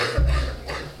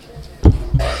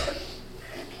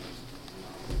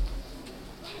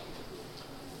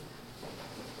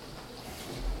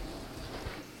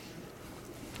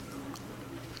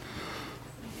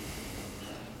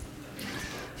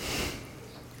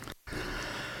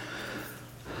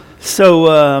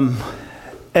So,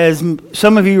 as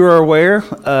some of you are aware,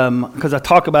 because I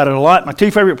talk about it a lot, my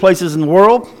two favorite places in the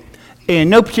world, in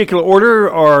no particular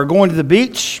order, are going to the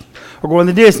beach or going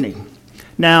to Disney.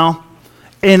 Now,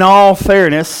 in all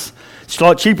fairness, it's a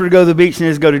lot cheaper to go to the beach than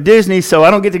it is to go to Disney, so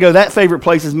I don't get to go to that favorite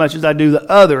place as much as I do the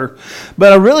other.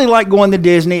 But I really like going to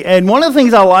Disney, and one of the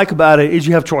things I like about it is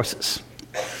you have choices.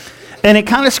 And it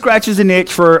kind of scratches an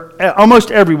itch for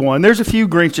almost everyone. There's a few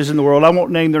Grinches in the world. I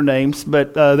won't name their names,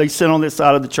 but they sit on this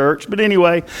side of the church. But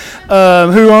anyway,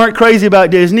 who aren't crazy about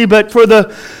Disney. But for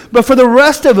the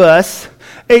rest of us,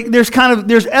 there's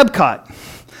Epcot,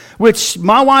 which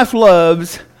my wife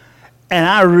loves, and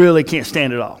I really can't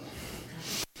stand it all.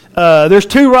 There's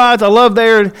two rides I love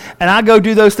there, and I go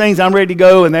do those things. I'm ready to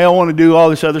go, and they all want to do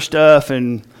all this other stuff,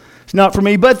 and it's not for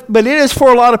me. But it is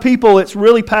for a lot of people. It's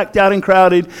really packed out and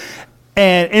crowded.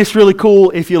 And it's really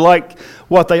cool if you like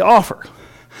what they offer.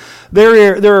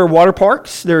 There are water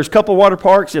parks. There's a couple of water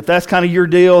parks. If that's kind of your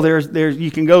deal, there's you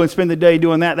can go and spend the day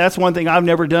doing that. That's one thing I've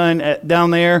never done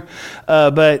down there.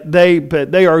 But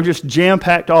they are just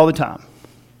jam-packed all the time.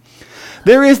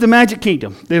 There is the Magic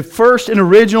Kingdom, the first and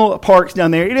original parks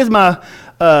down there. It is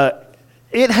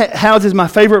houses my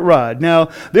favorite ride. Now,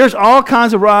 there's all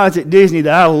kinds of rides at Disney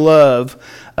that I love.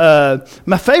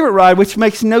 My favorite ride, which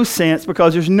makes no sense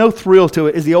because there's no thrill to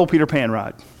it, is the old Peter Pan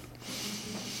ride.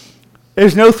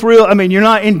 There's no thrill. I mean, you're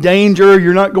not in danger.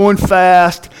 You're not going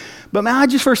fast. But man,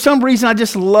 for some reason, I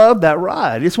just love that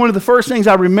ride. It's one of the first things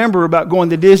I remember about going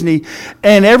to Disney.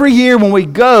 And every year when we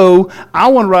go, I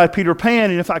want to ride Peter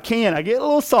Pan. And if I can, I get a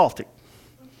little salty.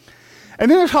 And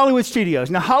then there's Hollywood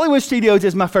Studios. Now, Hollywood Studios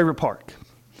is my favorite park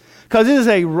because it is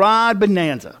a ride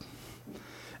bonanza.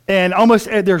 And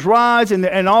there's rides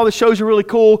and all the shows are really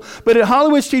cool. But at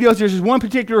Hollywood Studios, there's this one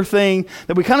particular thing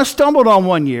that we kind of stumbled on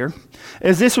one year.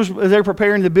 As they're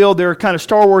preparing to build their kind of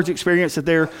Star Wars experience that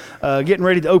they're getting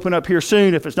ready to open up here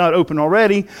soon, if it's not open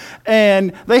already.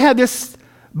 And they had this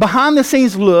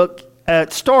behind-the-scenes look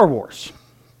at Star Wars.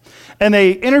 And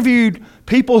they interviewed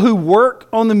people who work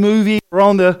on the movie or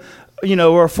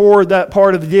or for that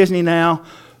part of the Disney now,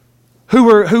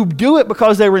 who do it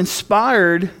because they were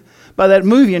inspired by that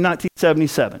movie in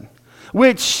 1977.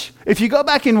 Which, if you go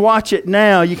back and watch it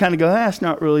now, you kind of go, that's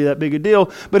not really that big a deal.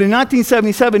 But in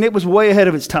 1977, it was way ahead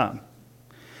of its time.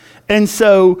 And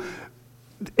so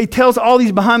it tells all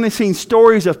these behind-the-scenes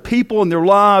stories of people and their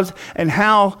lives and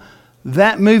how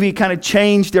that movie kind of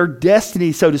changed their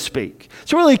destiny, so to speak.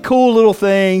 It's a really cool little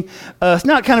thing. It's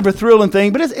not kind of a thrilling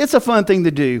thing, but it's a fun thing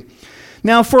to do.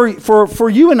 Now, for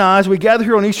you and I, as we gather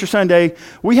here on Easter Sunday,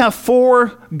 we have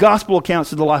 4 gospel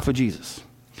accounts of the life of Jesus.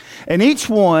 And each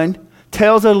one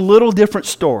tells a little different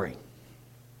story.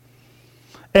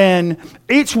 And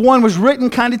each one was written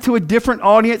kind of to a different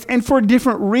audience and for a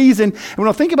different reason. And we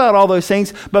don't think about all those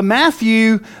things. But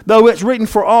Matthew, though it's written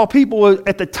for all people,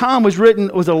 at the time was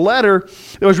a letter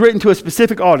that was written to a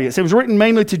specific audience. It was written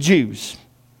mainly to Jews.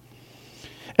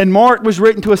 And Mark was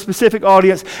written to a specific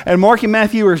audience, and Mark and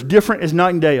Matthew are as different as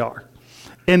night and day are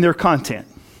in their content.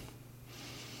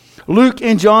 Luke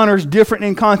and John are different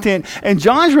in content, and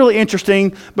John's really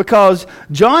interesting because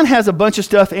John has a bunch of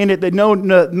stuff in it that no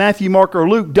Matthew, Mark, or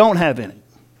Luke don't have in it.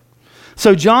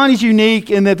 So John is unique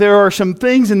in that there are some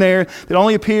things in there that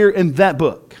only appear in that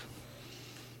book.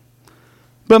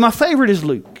 But my favorite is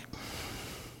Luke.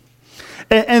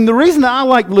 And the reason that I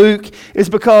like Luke is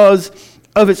because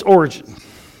of its origin.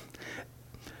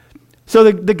 So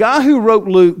the guy who wrote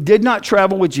Luke did not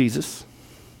travel with Jesus.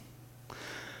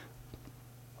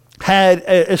 Had,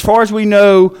 as far as we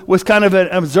know, was kind of an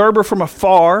observer from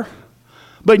afar,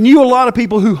 but knew a lot of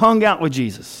people who hung out with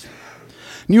Jesus.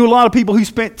 Knew a lot of people who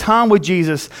spent time with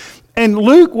Jesus. And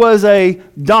Luke was a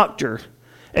doctor,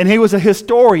 and he was a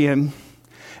historian,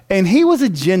 and he was a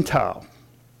Gentile.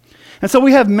 And so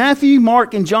we have Matthew,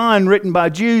 Mark, and John written by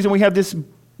Jews, and we have this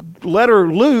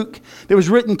letter, Luke, that was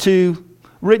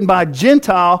written by a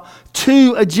Gentile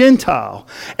to a Gentile.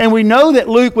 And we know that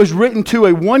Luke was written to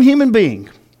a one human being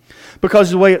because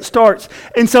of the way it starts.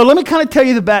 And so let me kind of tell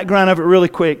you the background of it really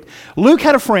quick. Luke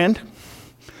had a friend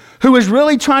who was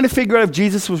really trying to figure out if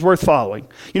Jesus was worth following.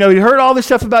 He'd heard all this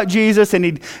stuff about Jesus, and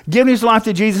he'd given his life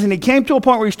to Jesus, and he came to a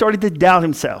point where he started to doubt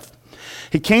himself.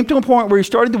 He came to a point where he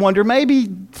started to wonder, maybe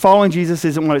following Jesus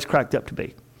isn't what it's cracked up to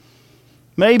be.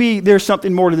 Maybe there's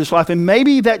something more to this life, and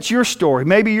maybe that's your story.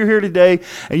 Maybe you're here today,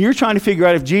 and you're trying to figure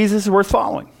out if Jesus is worth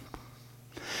following.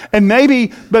 And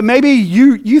maybe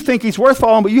you think he's worth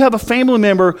following, but you have a family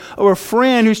member or a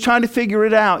friend who's trying to figure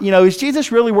it out. Is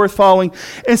Jesus really worth following?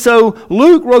 And so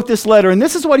Luke wrote this letter, and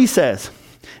this is what he says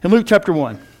in Luke chapter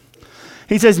 1.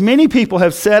 He says, many people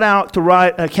have set out to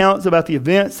write accounts about the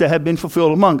events that have been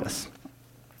fulfilled among us.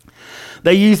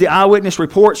 They use the eyewitness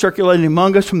report circulated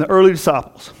among us from the early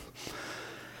disciples.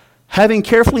 Having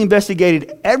carefully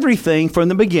investigated everything from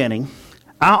the beginning,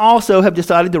 I also have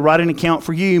decided to write an account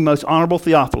for you, most honorable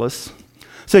Theophilus,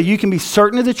 so you can be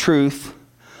certain of the truth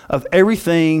of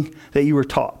everything that you were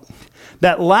taught.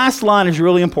 That last line is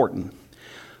really important.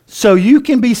 So you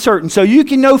can be certain, so you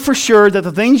can know for sure that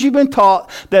the things you've been taught,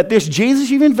 that this Jesus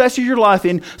you've invested your life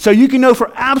in, so you can know for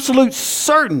absolute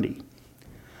certainty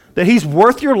that he's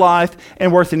worth your life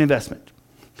and worth an investment.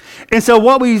 And so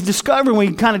what we discover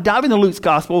when we kind of dive into Luke's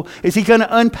gospel is he kind of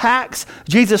unpacks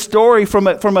Jesus' story from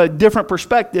a different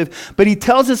perspective, but he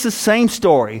tells us the same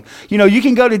story. You know, you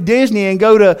can go to Disney and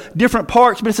go to different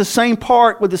parks, but it's the same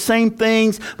park with the same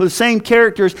things, with the same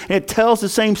characters, and it tells the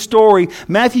same story.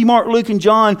 Matthew, Mark, Luke, and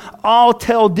John all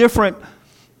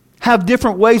have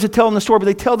different ways of telling the story, but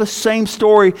they tell the same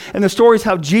story. And the story is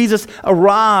how Jesus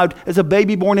arrived as a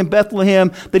baby born in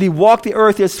Bethlehem, that he walked the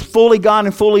earth as fully God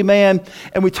and fully man.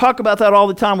 And we talk about that all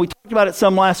the time. We talked about it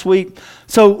some last week.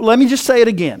 So let me just say it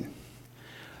again.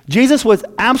 Jesus was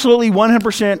absolutely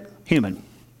 100% human,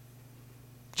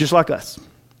 just like us.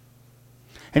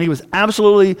 And he was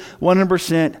absolutely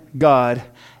 100% God,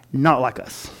 not like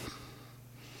us.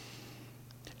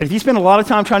 And if you spend a lot of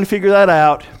time trying to figure that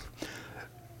out,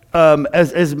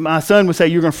 as my son would say,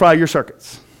 you're going to fry your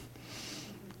circuits.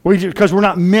 Because we're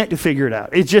not meant to figure it out.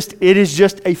 It is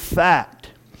just a fact.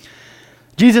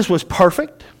 Jesus was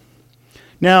perfect.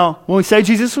 Now, when we say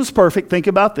Jesus was perfect, think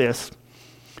about this.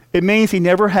 It means he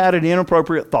never had an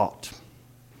inappropriate thought.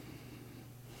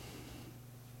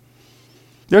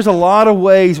 There's a lot of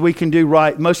ways we can do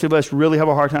right. Most of us really have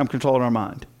a hard time controlling our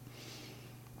mind.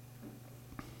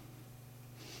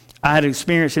 I had an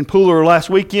experience in Pooler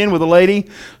last weekend with a lady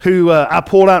who I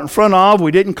pulled out in front of.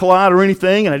 We didn't collide or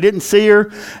anything, and I didn't see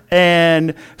her.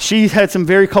 And she had some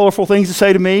very colorful things to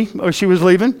say to me as she was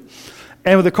leaving,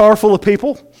 and with a car full of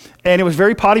people. And it was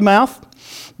very potty mouth.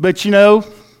 But, you know,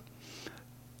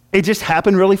 it just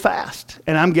happened really fast.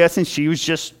 And I'm guessing she was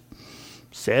just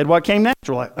said what came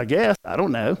natural, I guess. I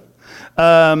don't know.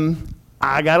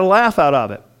 I got a laugh out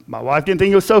of it. My wife didn't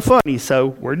think it was so funny, so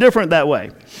we're different that way.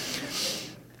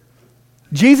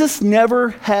 Jesus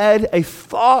never had a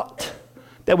thought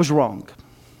that was wrong.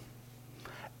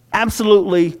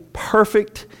 Absolutely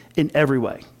perfect in every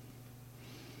way.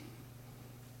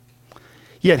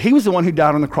 Yet he was the one who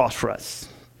died on the cross for us.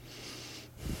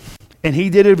 And he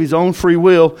did it of his own free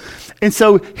will. And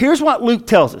so here's what Luke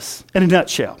tells us in a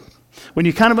nutshell. When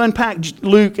you kind of unpack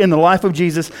Luke and the life of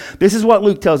Jesus, this is what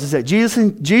Luke tells us, that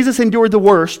Jesus endured the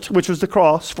worst, which was the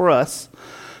cross for us,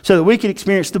 so that we could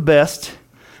experience the best,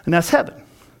 and that's heaven.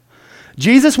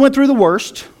 Jesus went through the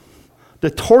worst, the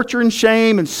torture and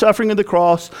shame and suffering of the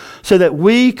cross, so that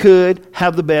we could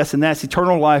have the best, and that's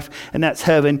eternal life, and that's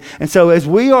heaven. And so as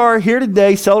we are here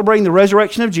today celebrating the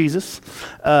resurrection of Jesus,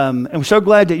 and we're so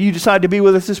glad that you decided to be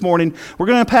with us this morning, we're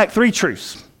going to unpack 3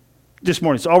 truths this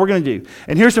morning. It's all we're going to do.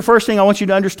 And here's the first thing I want you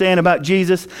to understand about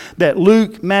Jesus that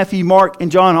Luke, Matthew, Mark, and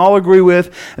John all agree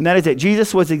with, and that is that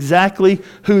Jesus was exactly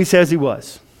who he says he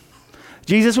was.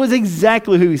 Jesus was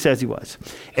exactly who he says he was.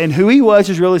 And who he was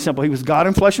is really simple. He was God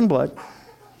in flesh and blood,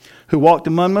 who walked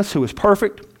among us, who was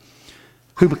perfect,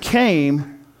 who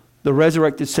became the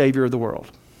resurrected Savior of the world.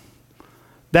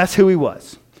 That's who he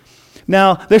was.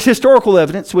 Now, there's historical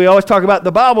evidence. We always talk about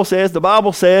the Bible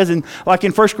says, and like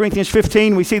in 1 Corinthians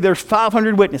 15, we see there's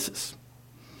 500 witnesses.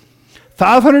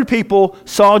 500 people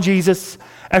saw Jesus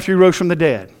after he rose from the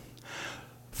dead.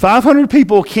 500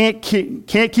 people can't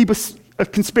keep a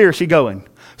conspiracy going.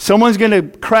 Someone's going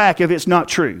to crack if it's not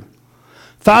true.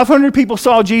 500 people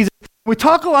saw Jesus. We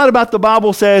talk a lot about the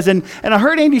Bible says, and I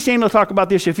heard Andy Sandler talk about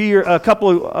this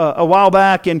a while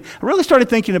back, and I really started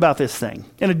thinking about this thing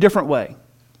in a different way.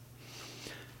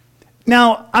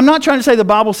 Now, I'm not trying to say the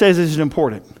Bible says this is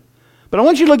important, but I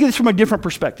want you to look at this from a different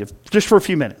perspective, just for a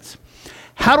few minutes.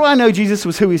 How do I know Jesus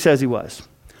was who he says he was?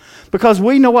 Because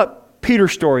we know what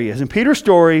Peter's story is, and Peter's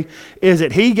story is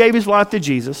that he gave his life to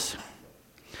Jesus,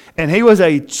 and he was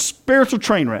a spiritual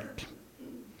train wreck.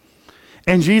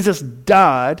 And Jesus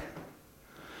died,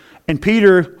 and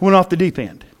Peter went off the deep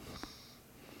end.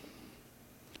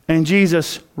 And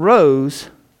Jesus rose,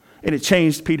 and it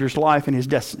changed Peter's life and his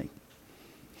destiny.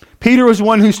 Peter was the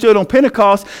one who stood on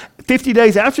Pentecost 50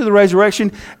 days after the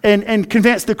resurrection and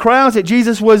convinced the crowds that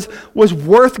Jesus was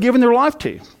worth giving their life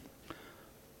to.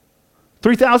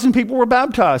 3,000 people were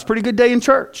baptized. Pretty good day in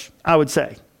church, I would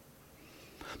say.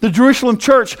 The Jerusalem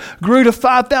church grew to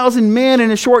 5,000 men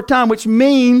in a short time, which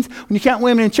means, when you count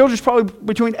women and children, it's probably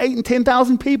between 8,000 and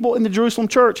 10,000 people in the Jerusalem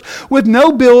church with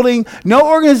no building, no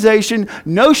organization,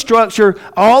 no structure.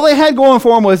 All they had going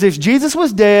for them was if Jesus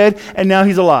was dead and now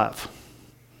he's alive.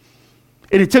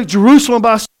 And it took Jerusalem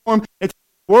by storm. It took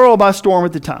the world by storm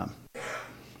at the time.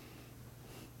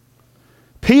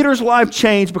 Peter's life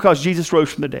changed because Jesus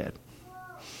rose from the dead.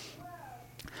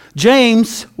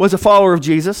 James was a follower of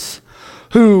Jesus,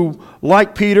 who,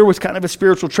 like Peter, was kind of a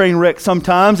spiritual train wreck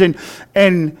sometimes.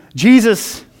 And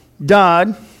Jesus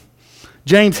died.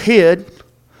 James hid.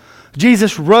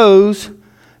 Jesus rose.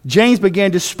 James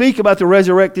began to speak about the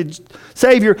resurrected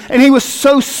Savior. And he was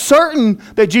so certain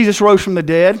that Jesus rose from the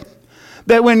dead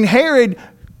that when Herod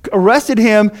arrested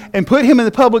him and put him in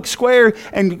the public square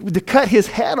and to cut his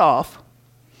head off,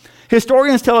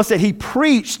 historians tell us that he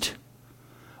preached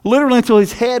literally until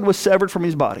his head was severed from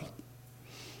his body.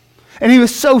 And he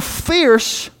was so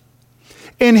fierce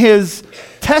in his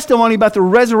testimony about the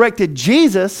resurrected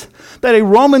Jesus that a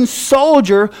Roman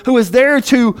soldier who was there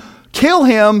to kill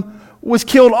him was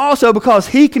killed also because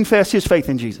he confessed his faith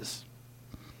in Jesus.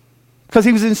 Because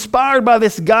he was inspired by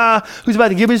this guy who's about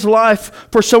to give his life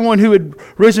for someone who had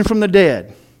risen from the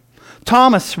dead.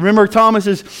 Thomas, remember Thomas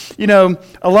is,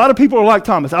 a lot of people are like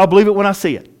Thomas. I'll believe it when I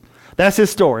see it. That's his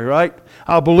story, right?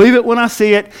 I'll believe it when I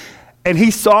see it. And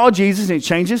he saw Jesus and it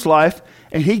changed his life,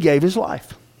 and he gave his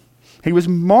life. He was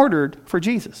martyred for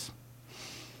Jesus.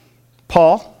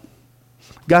 Paul,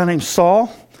 a guy named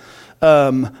Saul,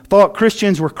 thought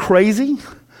Christians were crazy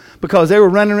because they were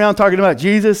running around talking about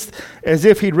Jesus as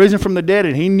if he'd risen from the dead,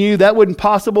 and he knew that wasn't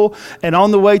possible. And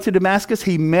on the way to Damascus,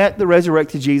 he met the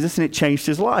resurrected Jesus, and it changed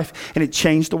his life, and it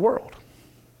changed the world.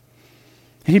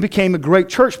 And he became a great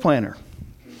church planter.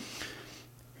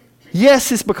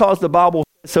 Yes, it's because the Bible says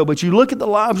so, but you look at the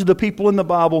lives of the people in the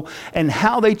Bible and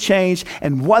how they changed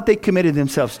and what they committed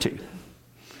themselves to.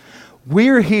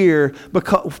 We're here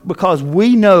because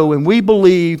we know and we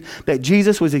believe that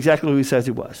Jesus was exactly who he says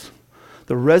he was,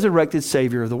 the resurrected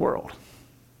Savior of the world.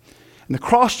 And the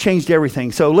cross changed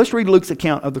everything. So let's read Luke's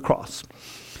account of the cross.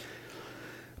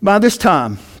 By this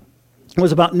time, it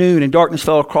was about noon, and darkness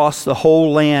fell across the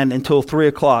whole land until 3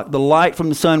 o'clock. The light from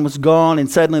the sun was gone,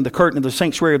 and suddenly the curtain of the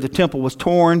sanctuary of the temple was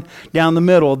torn down the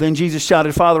middle. Then Jesus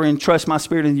shouted, "Father, entrust my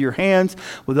spirit into your hands."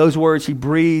 With those words, he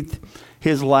breathed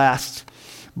his last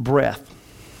breath.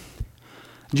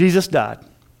 Jesus died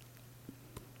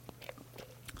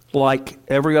like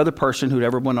every other person who'd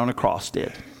ever went on a cross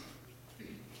did.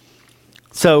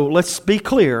 So let's be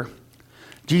clear.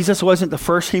 Jesus wasn't the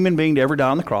first human being to ever die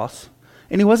on the cross.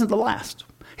 And he wasn't the last.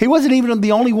 He wasn't even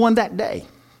the only one that day.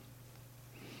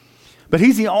 But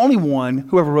he's the only one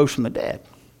who ever rose from the dead.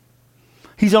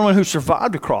 He's the only one who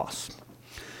survived the cross.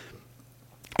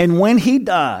 And when he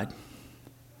died,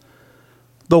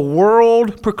 the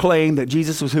world proclaimed that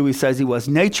Jesus was who he says he was.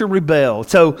 Nature rebelled.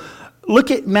 So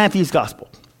look at Matthew's gospel.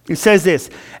 It says this: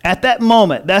 at that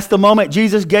moment, that's the moment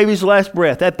Jesus gave his last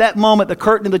breath. At that moment, the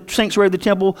curtain of the sanctuary of the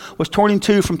temple was torn in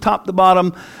two from top to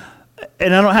bottom.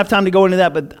 And I don't have time to go into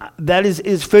that, but that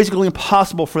is physically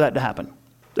impossible for that to happen.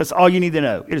 That's all you need to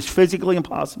know. It is physically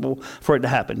impossible for it to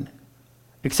happen,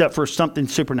 except for something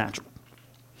supernatural.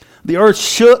 The earth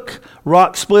shook,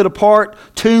 rocks split apart,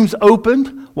 tombs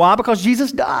opened. Why? Because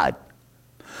Jesus died.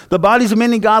 The bodies of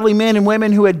many godly men and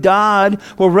women who had died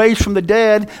were raised from the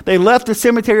dead. They left the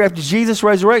cemetery after Jesus'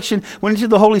 resurrection, went into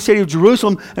the holy city of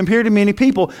Jerusalem, and appeared to many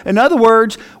people. In other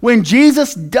words, when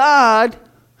Jesus died,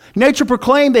 nature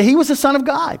proclaimed that he was the Son of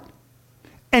God.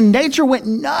 And nature went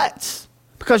nuts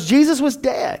because Jesus was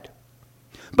dead.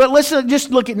 But let's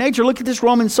just look at nature. Look at this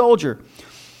Roman soldier.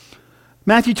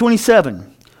 Matthew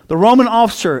 27. The Roman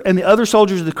officer and the other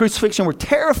soldiers of the crucifixion were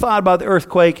terrified by the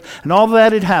earthquake and all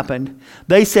that had happened.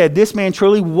 They said, "This man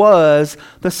truly was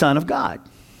the Son of God."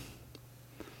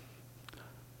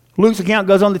 Luke's account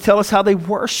goes on to tell us how they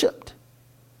worshiped.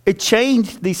 It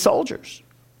changed these soldiers.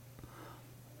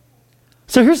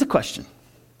 So here's the question.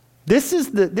 This is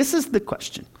the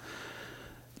question.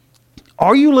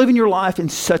 Are you living your life in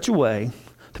such a way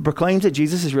that proclaims that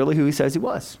Jesus is really who he says he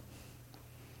was?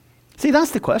 See,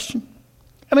 that's the question.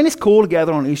 I mean, it's cool to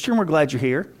gather on Easter, and we're glad you're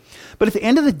here. But at the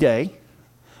end of the day,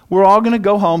 we're all going to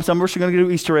go home. Some of us are going to do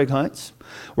Easter egg hunts.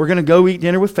 We're going to go eat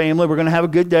dinner with family. We're going to have a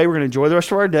good day. We're going to enjoy the rest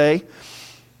of our day.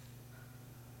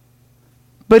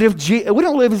 But if we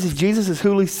don't live as if Jesus is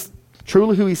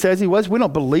truly who he says he was, we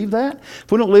don't believe that, if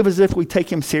we don't live as if we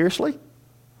take him seriously,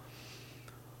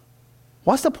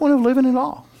 what's the point of living at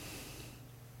all?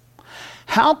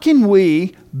 How can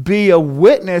we be a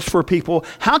witness for people?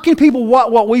 How can people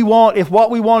want what we want if what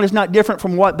we want is not different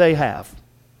from what they have?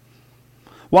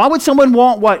 Why would someone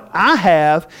want what I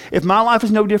have if my life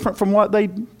is no different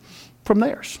from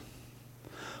theirs?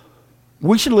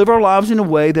 We should live our lives in a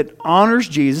way that honors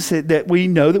Jesus, that we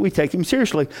know that we take him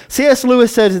seriously. C.S.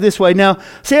 Lewis says it this way. Now,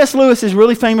 C.S. Lewis is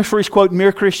really famous for his quote in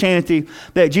Mere Christianity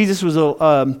that Jesus was a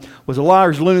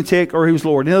liar, he was a lunatic, or he was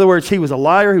Lord. In other words, he was a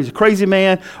liar, he was a crazy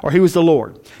man, or he was the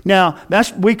Lord. Now,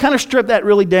 we kind of stripped that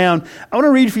really down. I want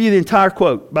to read for you the entire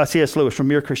quote by C.S. Lewis from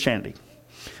Mere Christianity.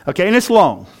 Okay, and it's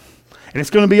long. And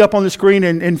it's going to be up on the screen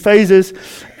in phases,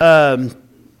 so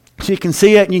you can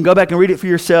see it and you can go back and read it for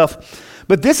yourself.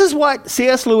 But this is what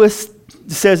C.S. Lewis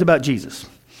says about Jesus,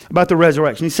 about the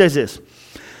resurrection. He says this: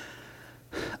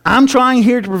 I'm trying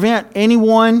here to prevent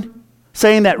anyone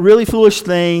saying that really foolish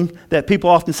thing that people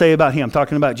often say about him,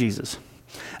 talking about Jesus.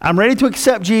 I'm ready to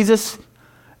accept Jesus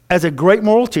as a great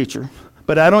moral teacher,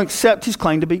 but I don't accept his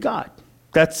claim to be God.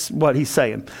 That's what he's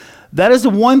saying. That is the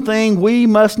one thing we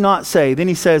must not say. Then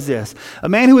he says this: a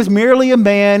man who is merely a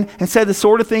man and said the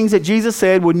sort of things that Jesus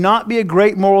said would not be a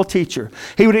great moral teacher.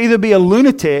 He would either be a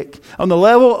lunatic on the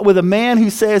level with a man who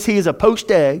says he is a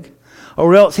poached egg,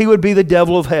 or else he would be the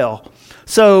devil of hell.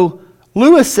 So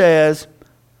Lewis says,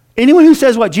 anyone who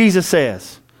says what Jesus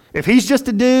says, if he's just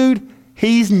a dude,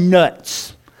 he's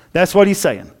nuts. That's what he's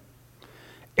saying.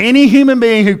 Any human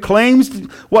being who claims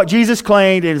what Jesus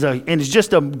claimed and is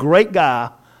just a great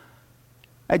guy,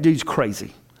 that dude's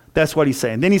crazy. That's what he's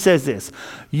saying. Then he says this: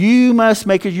 you must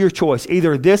make it your choice.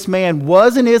 Either this man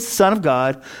was and is the Son of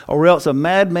God, or else a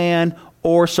madman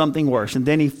or something worse. And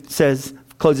then he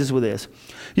closes with this: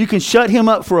 you can shut him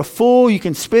up for a fool, you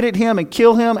can spit at him and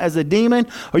kill him as a demon,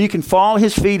 or you can fall at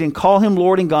his feet and call him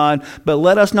Lord and God, but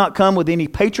let us not come with any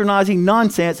patronizing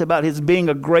nonsense about his being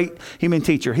a great human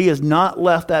teacher. He has not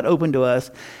left that open to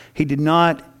us. He did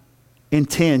not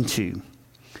intend to.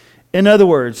 In other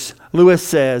words, Lewis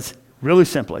says, really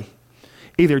simply,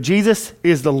 either Jesus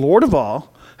is the Lord of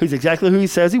all, who's exactly who he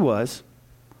says he was,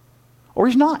 or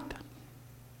he's not.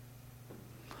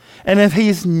 And if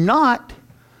he's not,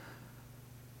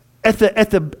 at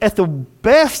the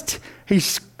best, he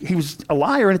was a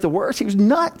liar, and at the worst, he was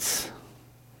nuts.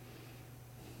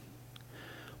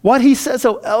 What he says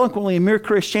so eloquently in Mere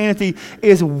Christianity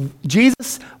is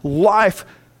Jesus' life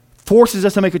forces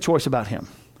us to make a choice about him.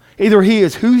 Either he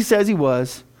is who he says he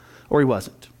was, or he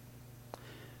wasn't.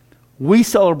 We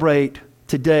celebrate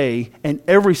today and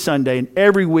every Sunday and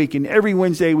every week and every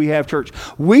Wednesday we have church.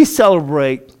 We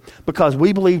celebrate because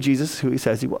we believe Jesus is who he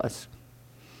says he was.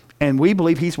 And we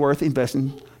believe he's worth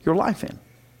investing your life in.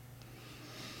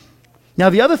 Now,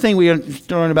 the other thing we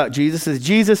learn about Jesus is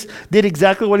Jesus did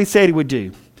exactly what he said he would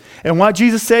do. And what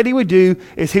Jesus said he would do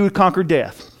is he would conquer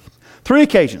death. 3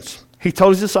 occasions, he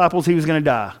told his disciples he was going to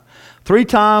die. 3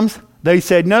 times, they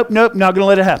said, nope, not going to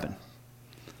let it happen.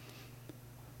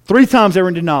 3 times they were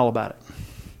in denial about it.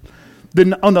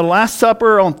 Then on the Last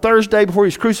Supper on Thursday before he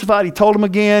was crucified, he told them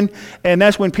again, and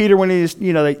that's when Peter, when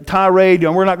they tirade,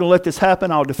 we're not going to let this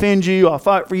happen, I'll defend you, I'll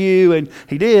fight for you, and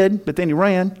he did, but then he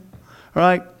ran,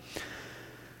 right?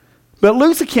 But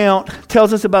Luke's account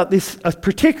tells us about this,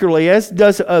 particularly, as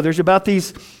does others, about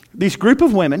these group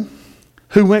of women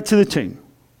who went to the tomb.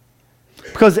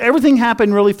 Because everything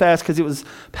happened really fast because it was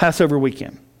Passover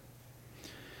weekend.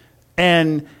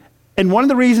 And one of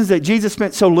the reasons that Jesus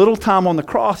spent so little time on the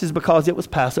cross is because it was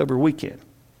Passover weekend.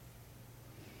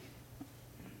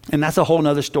 And that's a whole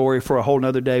other story for a whole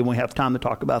other day when we have time to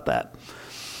talk about that.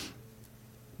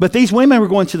 But these women were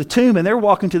going to the tomb, and they're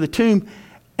walking to the tomb,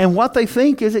 and what they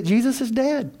think is that Jesus is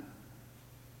dead.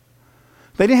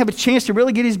 They didn't have a chance to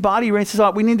really get his body ready. They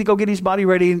thought, we need to go get his body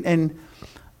ready, and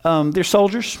they're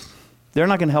soldiers. They're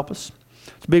not going to help us.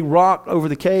 It's a big rock over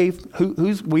the cave.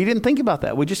 We didn't think about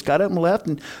that. We just got up and left,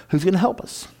 and who's going to help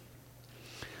us?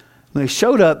 When they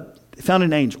showed up, they found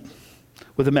an angel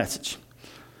with a message.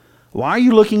 Why are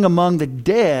you looking among the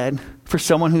dead for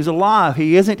someone who's alive?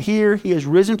 He isn't here. He has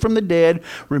risen from the dead.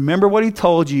 Remember what he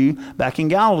told you back in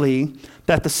Galilee,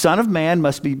 that the Son of Man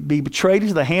must be betrayed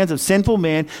into the hands of sinful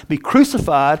men, be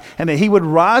crucified, and that he would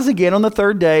rise again on the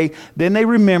 3rd day. Then they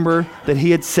remember that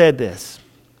he had said this.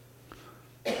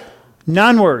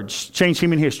 9 words change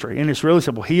human history, and it's really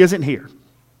simple. He isn't here.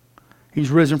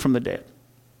 He's risen from the dead.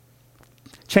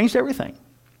 Changed everything.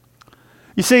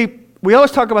 You see, we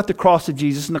always talk about the cross of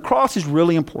Jesus, and the cross is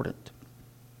really important.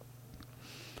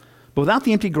 But without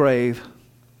the empty grave,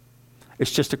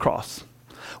 it's just a cross.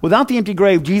 Without the empty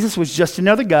grave, Jesus was just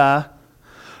another guy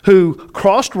who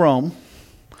crossed Rome,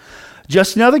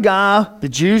 just another guy the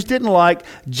Jews didn't like,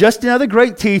 just another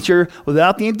great teacher.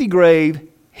 Without the empty grave,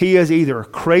 he is either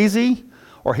crazy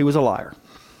or he was a liar.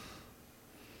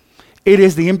 It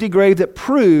is the empty grave that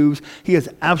proves he is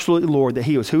absolutely Lord, that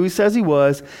he was who he says he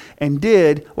was and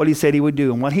did what he said he would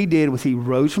do. And what he did was he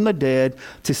rose from the dead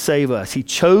to save us. He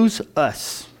chose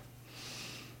us.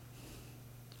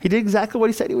 He did exactly what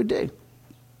he said he would do.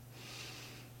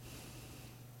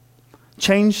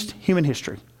 Changed human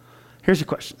history. Here's the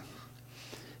question.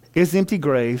 Is the empty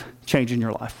grave changing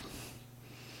your life?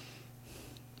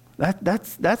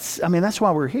 That's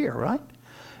why we're here, right?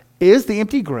 Is the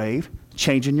empty grave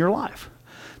changing your life?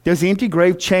 Does the empty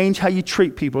grave change how you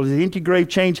treat people? Does the empty grave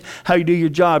change how you do your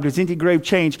job? Does the empty grave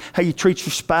change how you treat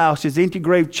your spouse? Does the empty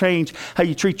grave change how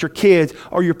you treat your kids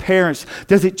or your parents?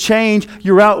 Does it change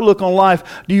your outlook on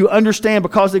life? Do you understand,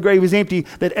 because the grave is empty,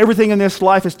 that everything in this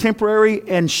life is temporary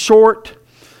and short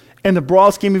in the broad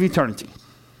scheme of eternity?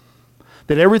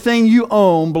 That everything you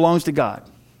own belongs to God.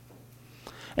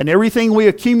 And everything we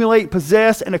accumulate,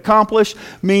 possess, and accomplish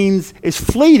is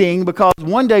fleeting, because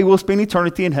one day we'll spend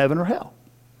eternity in heaven or hell.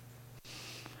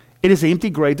 It is the empty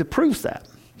grave that proves that.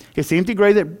 It's the empty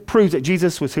grave that proves that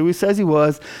Jesus was who he says he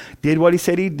was, did what he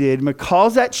said he did. And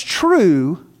because that's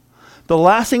true, the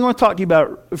last thing I want to talk to you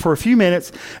about for a few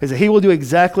minutes is that he will do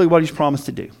exactly what he's promised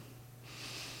to do.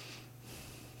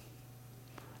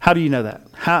 How do you know that?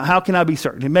 How can I be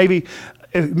certain? And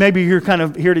maybe you're kind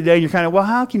of here today and you're kind of, well,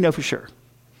 how can you know for sure?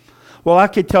 Well, I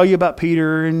could tell you about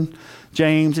Peter and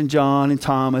James and John and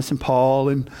Thomas and Paul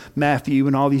and Matthew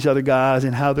and all these other guys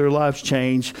and how their lives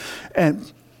changed. But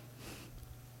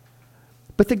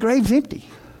the grave's empty.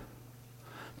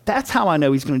 That's how I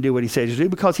know he's going to do what he said to do,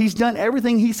 because he's done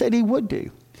everything he said he would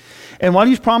do. And what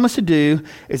he's promised to do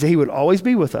is that he would always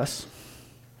be with us.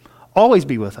 Always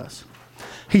be with us.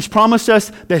 He's promised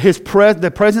us that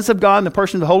the presence of God in the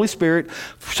person of the Holy Spirit.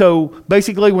 So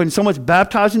basically, when someone's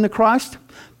baptized into Christ,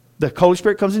 the Holy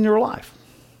Spirit comes into your life.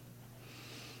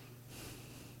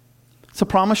 It's a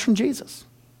promise from Jesus.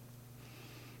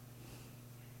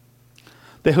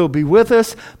 That he'll be with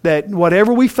us, that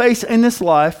whatever we face in this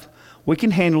life, we can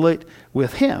handle it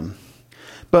with him.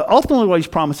 But ultimately what he's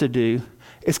promised to do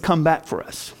is come back for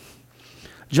us.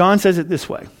 John says it this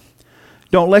way.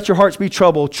 Don't let your hearts be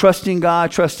troubled. Trust in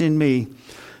God, trust in me.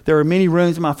 There are many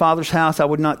rooms in my Father's house. I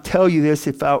would not tell you this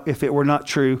if it were not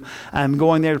true. I'm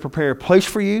going there to prepare a place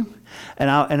for you. And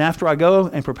after I go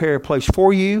and prepare a place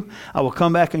for you, I will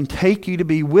come back and take you to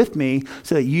be with me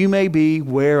so that you may be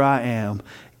where I am.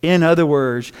 In other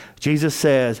words, Jesus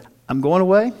says, I'm going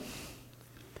away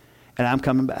and I'm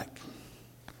coming back.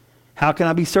 How can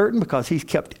I be certain? Because he's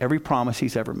kept every promise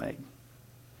he's ever made.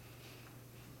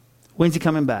 When's he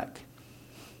coming back?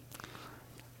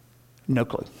 No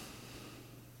clue.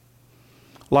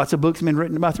 Lots of books have been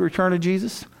written about the return of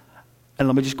Jesus. And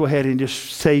let me just go ahead and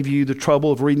just save you the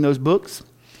trouble of reading those books.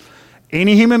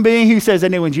 Any human being who says they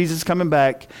know when Jesus is coming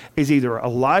back is either a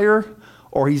liar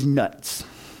or he's nuts.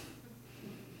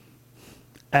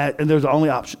 And there's the only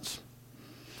options.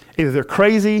 Either they're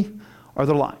crazy or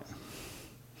they're lying.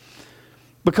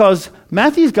 Because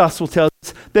Matthew's gospel tells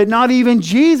us that not even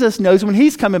Jesus knows when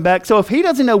he's coming back. So if he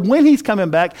doesn't know when he's coming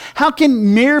back, how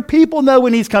can mere people know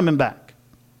when he's coming back?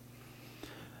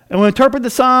 And we'll interpret the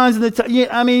signs.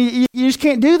 You just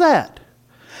can't do that.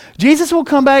 Jesus will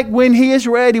come back when he is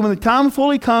ready. When the time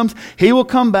fully comes, he will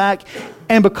come back.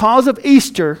 And because of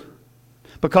Easter,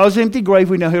 because of the empty grave,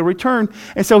 we know he'll return.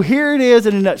 And so here it is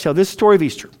in a nutshell. This is the story of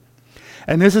Easter.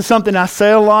 And this is something I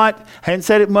say a lot. I hadn't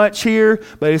said it much here,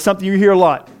 but it's something you hear a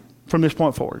lot from this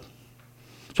point forward.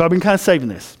 So I've been kind of saving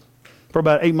this for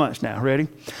about 8 months now. Ready?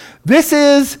 This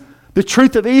is the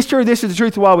truth of Easter. This is the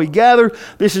truth of why we gather.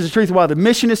 This is the truth of why the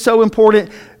mission is so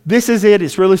important. This is it.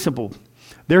 It's really simple.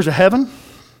 There's a heaven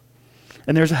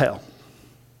and there's a hell.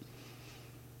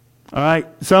 All right?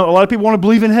 So a lot of people want to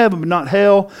believe in heaven, but not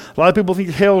hell. A lot of people think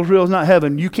hell is real, is not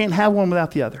heaven. You can't have one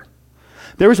without the other.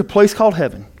 There is a place called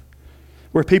heaven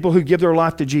where people who give their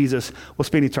life to Jesus will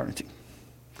spend eternity.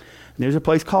 And there's a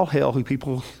place called hell who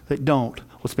people that don't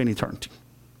will spend eternity.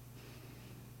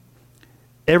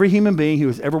 Every human being who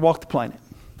has ever walked the planet,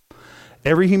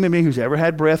 every human being who's ever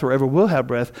had breath or ever will have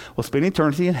breath will spend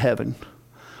eternity in heaven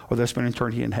or they'll spend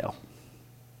eternity in hell.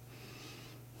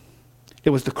 It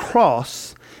was the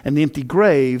cross and the empty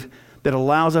grave that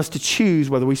allows us to choose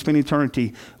whether we spend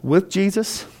eternity with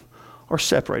Jesus or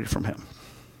separated from him.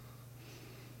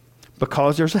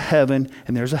 Because there's a heaven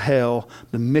and there's a hell,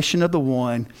 the mission of the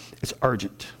one is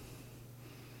urgent.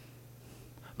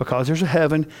 Because there's a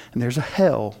heaven and there's a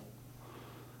hell,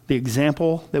 the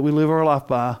example that we live our life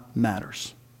by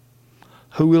matters.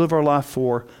 Who we live our life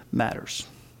for matters.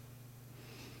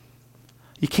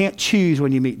 You can't choose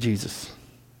when you meet Jesus.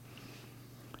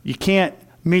 You can't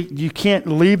You can't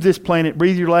leave this planet,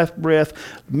 breathe your last breath,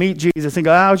 meet Jesus, and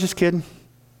go, I was just kidding.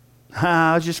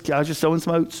 I was just sowing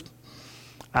some oats.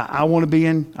 I want to be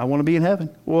in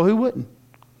heaven. Well, who wouldn't?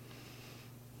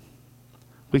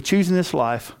 We choose in this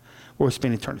life where we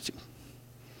spend eternity.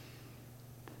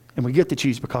 And we get to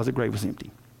choose because the grave was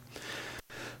empty.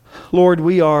 Lord,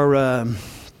 we are...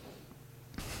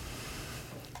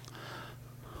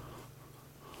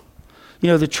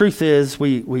 the truth is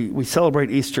we celebrate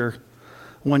Easter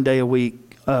one day a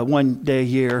week, one day a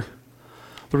year.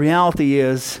 The reality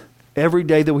is every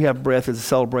day that we have breath is a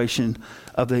celebration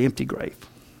of the empty grave.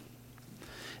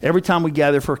 Every time we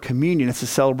gather for communion, it's a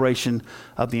celebration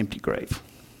of the empty grave.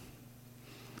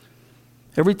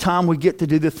 Every time we get to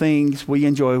do the things we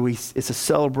enjoy, it's a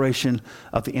celebration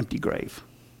of the empty grave.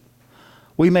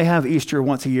 We may have Easter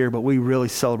once a year, but we really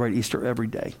celebrate Easter every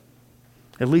day.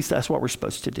 At least that's what we're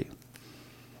supposed to do.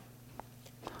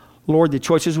 Lord, the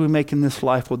choices we make in this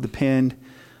life will depend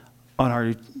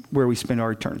on where we spend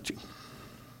our eternity.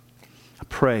 I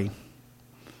pray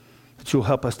that you'll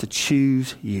help us to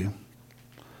choose you.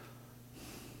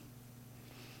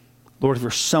 Lord, if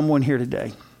there's someone here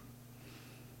today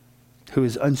who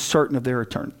is uncertain of their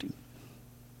eternity,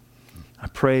 I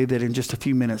pray that in just a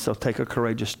few minutes they'll take a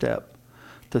courageous step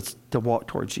to walk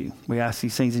towards you. We ask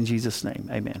these things in Jesus' name.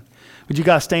 Amen. Would you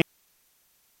guys stand?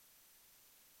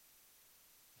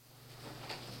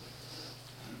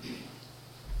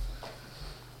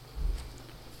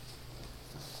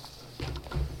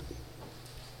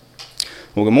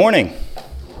 Well, good morning.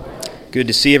 Good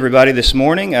to see everybody this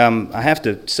morning. I have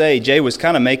to say, Jay was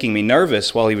kind of making me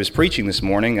nervous while he was preaching this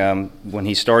morning when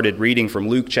he started reading from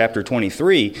Luke chapter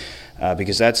 23,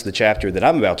 because that's the chapter that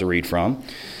I'm about to read from.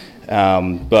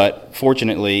 But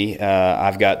fortunately,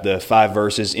 I've got the 5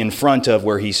 verses in front of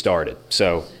where he started,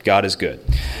 so God is good.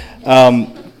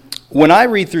 When I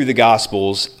read through the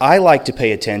Gospels, I like to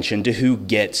pay attention to who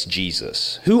gets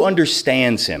Jesus, who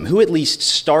understands him, who at least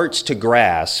starts to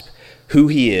grasp who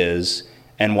he is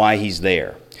and why he's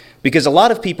there. Because a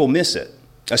lot of people miss it,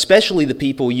 especially the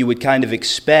people you would kind of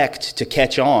expect to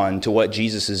catch on to what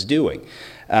Jesus is doing.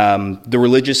 The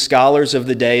religious scholars of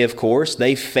the day, of course,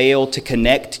 they fail to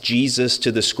connect Jesus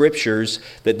to the scriptures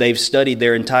that they've studied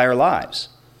their entire lives.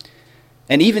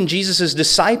 And even Jesus'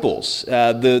 disciples,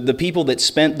 the people that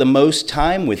spent the most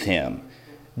time with him,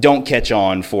 don't catch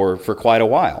on for quite a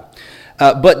while.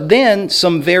 But then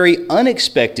some very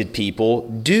unexpected people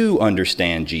do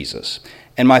understand Jesus.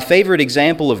 And my favorite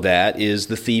example of that is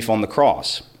the thief on the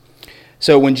cross.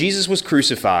 So when Jesus was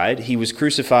crucified, he was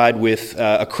crucified with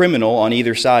a criminal on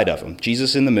either side of him.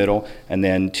 Jesus in the middle, and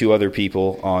then 2 other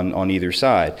people on either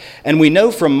side. And we know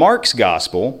from Mark's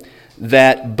gospel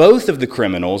that both of the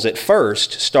criminals at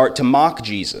first start to mock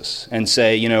Jesus and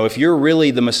say, if you're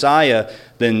really the Messiah,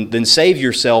 then save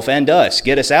yourself and us.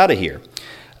 Get us out of here.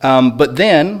 But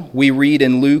then we read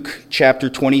in Luke chapter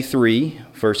 23,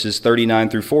 verses 39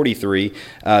 through 43,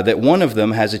 that one of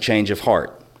them has a change of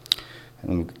heart.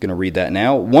 I'm going to read that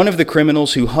now. One of the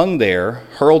criminals who hung there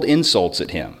hurled insults at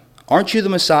him. Aren't you the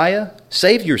Messiah?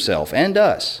 Save yourself and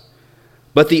us.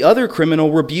 But the other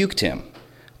criminal rebuked him.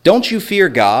 Don't you fear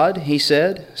God, he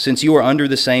said, since you are under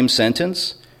the same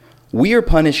sentence? We are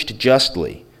punished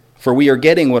justly, for we are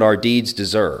getting what our deeds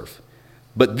deserve.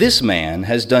 But this man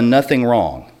has done nothing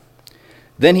wrong.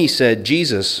 Then he said,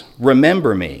 Jesus,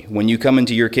 remember me when you come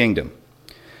into your kingdom.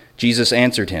 Jesus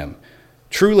answered him,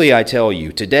 truly I tell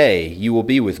you, today you will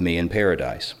be with me in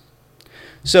paradise.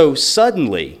 So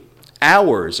suddenly,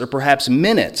 hours or perhaps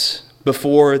minutes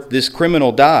before this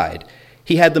criminal died,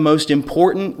 he had the most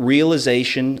important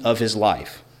realization of his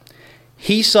life.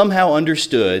 He somehow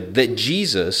understood that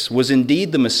Jesus was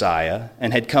indeed the Messiah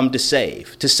and had come to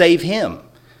save him.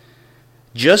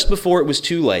 Just before it was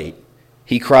too late,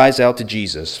 he cries out to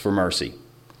Jesus for mercy.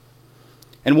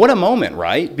 And what a moment,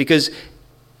 right? Because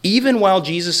even while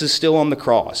Jesus is still on the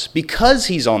cross, because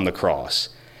he's on the cross,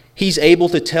 he's able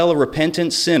to tell a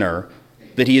repentant sinner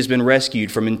that he has been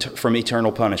rescued from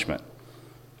eternal punishment.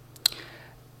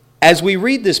 As we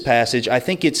read this passage, I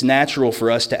think it's natural for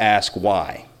us to ask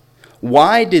why.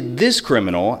 Why did this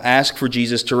criminal ask for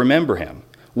Jesus to remember him?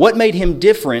 What made him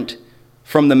different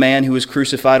from the man who was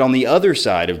crucified on the other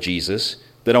side of Jesus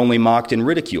that only mocked and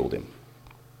ridiculed him?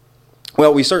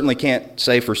 Well, we certainly can't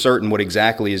say for certain what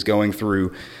exactly is going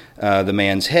through the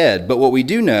man's head, but what we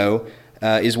do know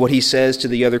is what he says to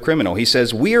the other criminal. He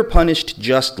says, we are punished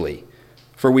justly,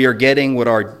 for we are getting what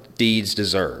our deeds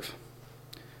deserve.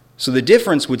 So the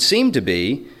difference would seem to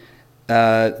be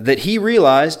that he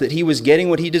realized that he was getting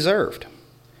what he deserved.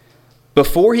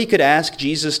 Before he could ask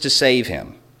Jesus to save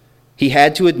him, he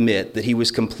had to admit that he was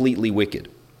completely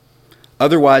wicked.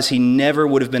 Otherwise, he never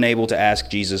would have been able to ask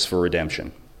Jesus for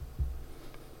redemption.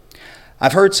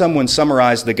 I've heard someone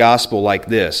summarize the gospel like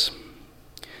this: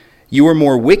 you are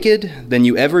more wicked than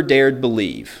you ever dared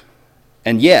believe,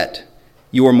 and yet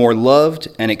you are more loved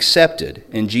and accepted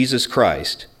in Jesus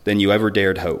Christ than you ever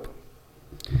dared hope.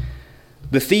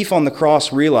 The thief on the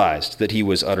cross realized that he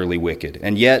was utterly wicked,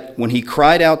 and yet when he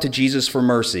cried out to Jesus for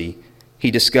mercy,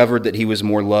 he discovered that he was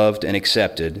more loved and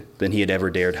accepted than he had ever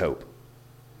dared hope.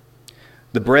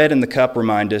 The bread and the cup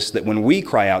remind us that when we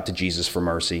cry out to Jesus for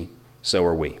mercy, so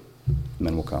are we. And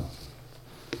then we'll come.